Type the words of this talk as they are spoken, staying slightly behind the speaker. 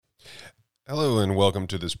Hello and welcome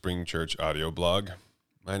to the Spring Church audio blog.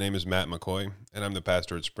 My name is Matt McCoy and I'm the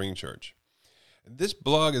pastor at Spring Church. This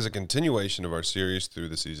blog is a continuation of our series through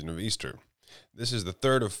the season of Easter. This is the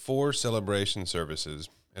third of 4 celebration services,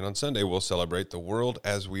 and on Sunday we'll celebrate the world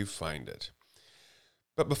as we find it.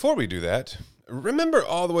 But before we do that, remember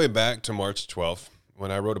all the way back to March 12th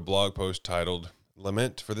when I wrote a blog post titled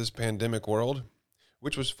Lament for This Pandemic World,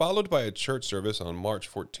 which was followed by a church service on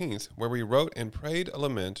March 14th, where we wrote and prayed a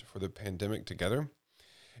lament for the pandemic together.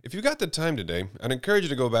 If you got the time today, I'd encourage you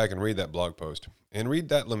to go back and read that blog post and read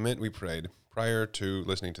that lament we prayed prior to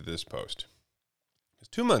listening to this post.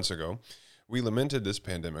 2 months ago, we lamented this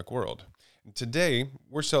pandemic world. Today,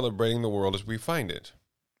 we're celebrating the world as we find it.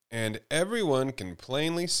 And everyone can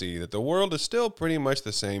plainly see that the world is still pretty much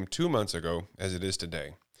the same 2 months ago as it is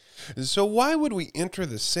today. So why would we enter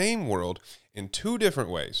the same world in 2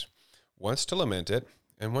 different ways? Once to lament it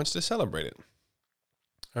and once to celebrate it.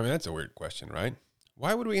 I mean, that's a weird question, right?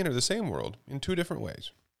 Why would we enter the same world in 2 different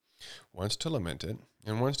ways? Once to lament it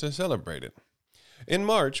and once to celebrate it. In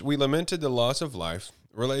March, we lamented the loss of life,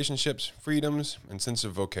 relationships, freedoms, and sense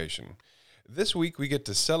of vocation. This week, we get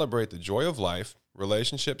to celebrate the joy of life,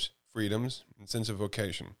 relationships, freedoms, and sense of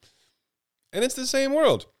vocation. And it's the same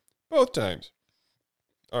world, both times.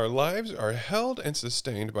 Our lives are held and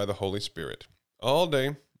sustained by the Holy Spirit, all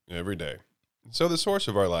day, every day. So the source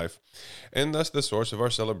of our life, and thus the source of our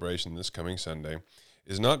celebration this coming Sunday,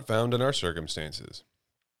 is not found in our circumstances.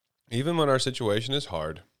 Even when our situation is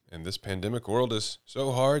hard, and this pandemic world is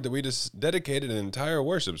so hard that we just dedicated an entire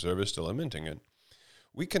worship service to lamenting it,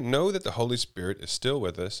 we can know that the Holy Spirit is still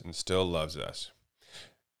with us and still loves us.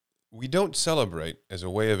 We don't celebrate as a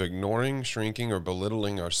way of ignoring, shrinking, or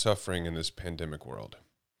belittling our suffering in this pandemic world.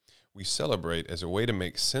 We celebrate as a way to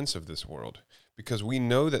make sense of this world, because we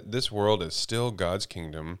know that this world is still God's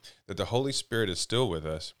kingdom, that the Holy Spirit is still with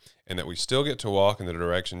us, and that we still get to walk in the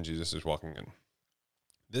direction Jesus is walking in.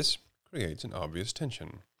 This creates an obvious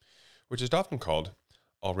tension, which is often called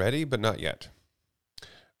already but not yet.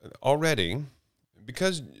 Already,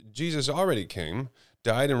 because Jesus already came,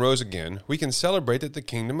 died, and rose again, we can celebrate that the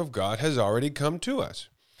kingdom of God has already come to us.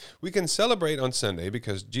 We can celebrate on Sunday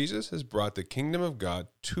because Jesus has brought the kingdom of God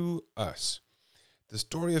to us. The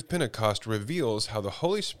story of Pentecost reveals how the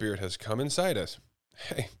Holy Spirit has come inside us.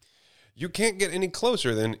 Hey, you can't get any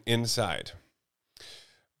closer than inside.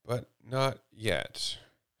 But not yet.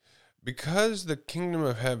 Because the kingdom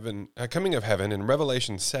of heaven, coming of heaven in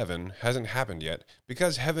Revelation 7 hasn't happened yet,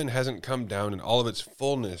 because heaven hasn't come down in all of its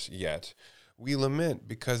fullness yet, we lament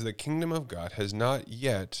because the kingdom of God has not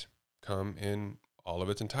yet come in all of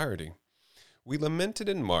its entirety. We lamented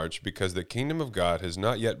in March because the kingdom of God has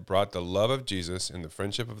not yet brought the love of Jesus and the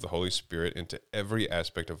friendship of the Holy Spirit into every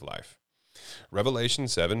aspect of life. Revelation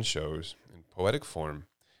 7 shows, in poetic form,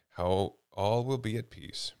 how all will be at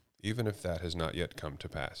peace, even if that has not yet come to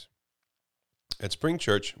pass. At Spring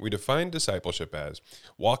Church, we define discipleship as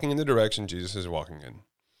walking in the direction Jesus is walking in.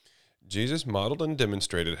 Jesus modeled and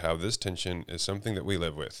demonstrated how this tension is something that we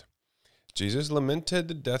live with. Jesus lamented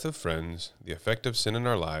the death of friends, the effect of sin in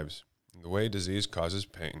our lives, and the way disease causes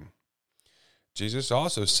pain. Jesus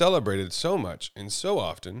also celebrated so much and so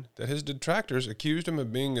often that his detractors accused him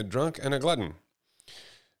of being a drunk and a glutton.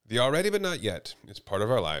 The already but not yet is part of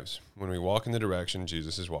our lives when we walk in the direction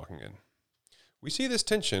Jesus is walking in. We see this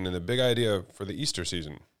tension in the big idea for the Easter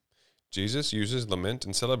season. Jesus uses lament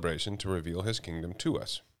and celebration to reveal his kingdom to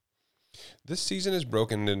us. This season is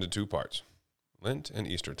broken into 2 parts, Lent and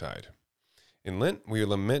Eastertide. In Lent, we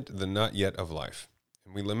lament the not yet of life,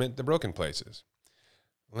 and we lament the broken places.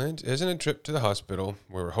 Lent isn't a trip to the hospital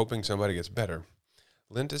where we're hoping somebody gets better.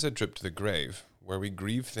 Lent is a trip to the grave where we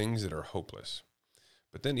grieve things that are hopeless.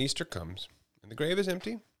 But then Easter comes, and the grave is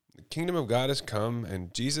empty, the kingdom of God has come,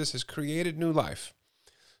 and Jesus has created new life.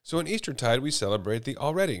 So in Eastertide, we celebrate the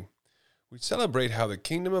already. We celebrate how the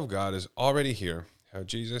kingdom of God is already here, how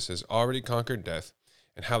Jesus has already conquered death,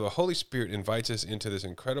 and how the Holy Spirit invites us into this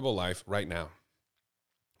incredible life right now.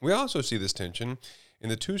 We also see this tension in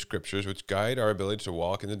the 2 scriptures which guide our ability to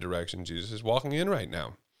walk in the direction Jesus is walking in right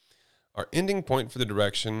now. Our ending point for the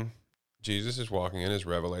direction Jesus is walking in is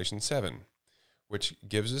Revelation 7, which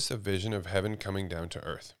gives us a vision of heaven coming down to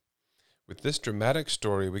earth. With this dramatic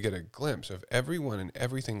story, we get a glimpse of everyone and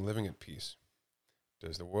everything living at peace.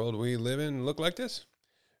 Does the world we live in look like this?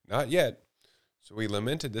 Not yet. So we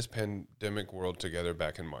lamented this pandemic world together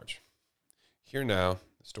back in March. Hear now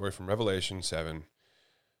the story from Revelation 7,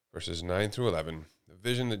 verses 9 through 11, the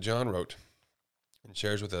vision that John wrote and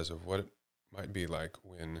shares with us of what it might be like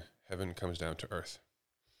when heaven comes down to earth.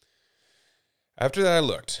 After that I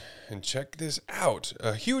looked, and check this out,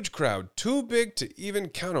 a huge crowd, too big to even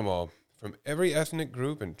count them all, from every ethnic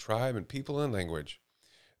group and tribe and people and language.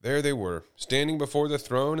 There they were, standing before the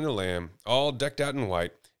throne and the Lamb, all decked out in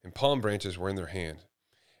white, and palm branches were in their hands.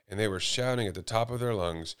 And they were shouting at the top of their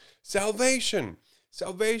lungs, "Salvation!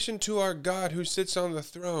 Salvation to our God who sits on the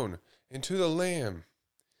throne, and to the Lamb!"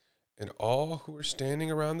 And all who were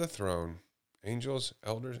standing around the throne, angels,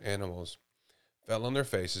 elders, animals, fell on their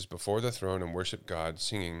faces before the throne and worshiped God,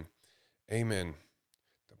 singing, "Amen.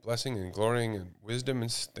 The blessing and glory and wisdom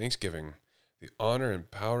and thanksgiving, the honor and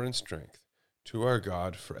power and strength, to our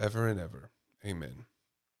God forever and ever. Amen."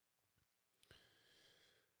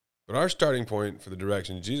 But our starting point for the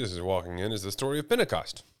direction Jesus is walking in is the story of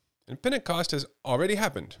Pentecost. And Pentecost has already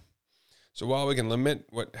happened. So while we can lament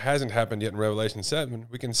what hasn't happened yet in Revelation 7,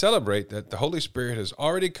 we can celebrate that the Holy Spirit has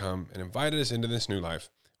already come and invited us into this new life.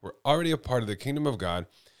 We're already a part of the kingdom of God.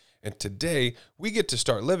 And today, we get to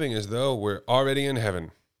start living as though we're already in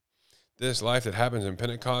heaven. This life that happens in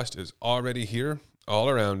Pentecost is already here, all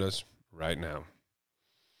around us, right now.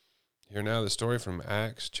 Hear now the story from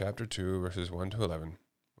Acts chapter 2, verses 1 to 11,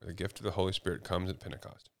 where the gift of the Holy Spirit comes at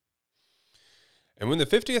Pentecost. And when the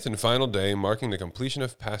 50th and final day, marking the completion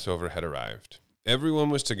of Passover, had arrived,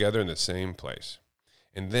 everyone was together in the same place.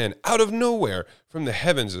 And then, out of nowhere, from the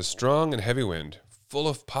heavens, a strong and heavy wind, full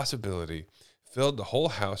of possibility, filled the whole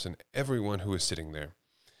house and everyone who was sitting there.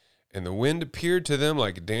 And the wind appeared to them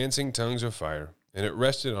like dancing tongues of fire, and it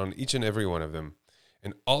rested on each and every one of them.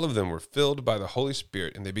 And all of them were filled by the Holy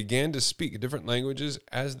Spirit, and they began to speak different languages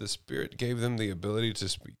as the Spirit gave them the ability to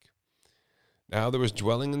speak. Now there was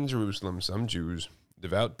dwelling in Jerusalem some Jews,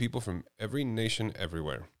 devout people from every nation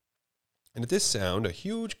everywhere. And at this sound a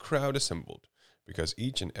huge crowd assembled, because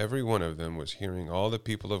each and every one of them was hearing all the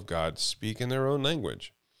people of God speak in their own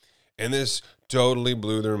language. And this totally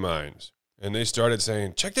blew their minds. And they started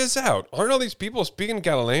saying, "Check this out. Aren't all these people speaking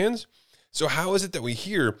Galileans? So how is it that we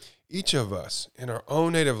hear, each of us, in our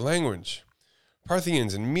own native language?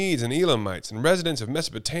 Parthians and Medes and Elamites and residents of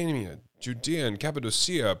Mesopotamia, Judea and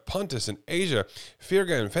Cappadocia, Pontus and Asia,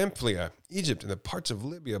 Phrygia and Pamphylia, Egypt and the parts of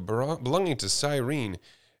Libya belonging to Cyrene,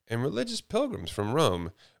 and religious pilgrims from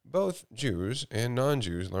Rome, both Jews and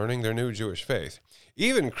non-Jews learning their new Jewish faith,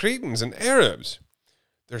 even Cretans and Arabs.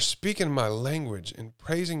 They're speaking my language and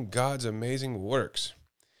praising God's amazing works."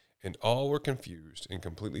 And all were confused and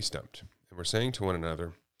completely stumped, and were saying to one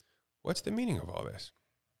another, "What's the meaning of all this?"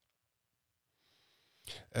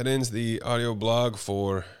 That ends the audio blog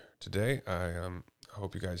for today. I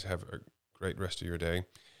hope you guys have a great rest of your day.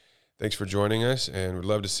 Thanks for joining us, and we'd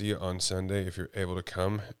love to see you on Sunday if you're able to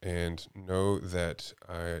come. And know that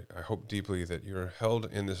I hope deeply that you're held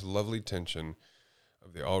in this lovely tension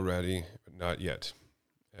of the already but not yet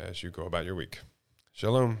as you go about your week.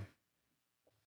 Shalom.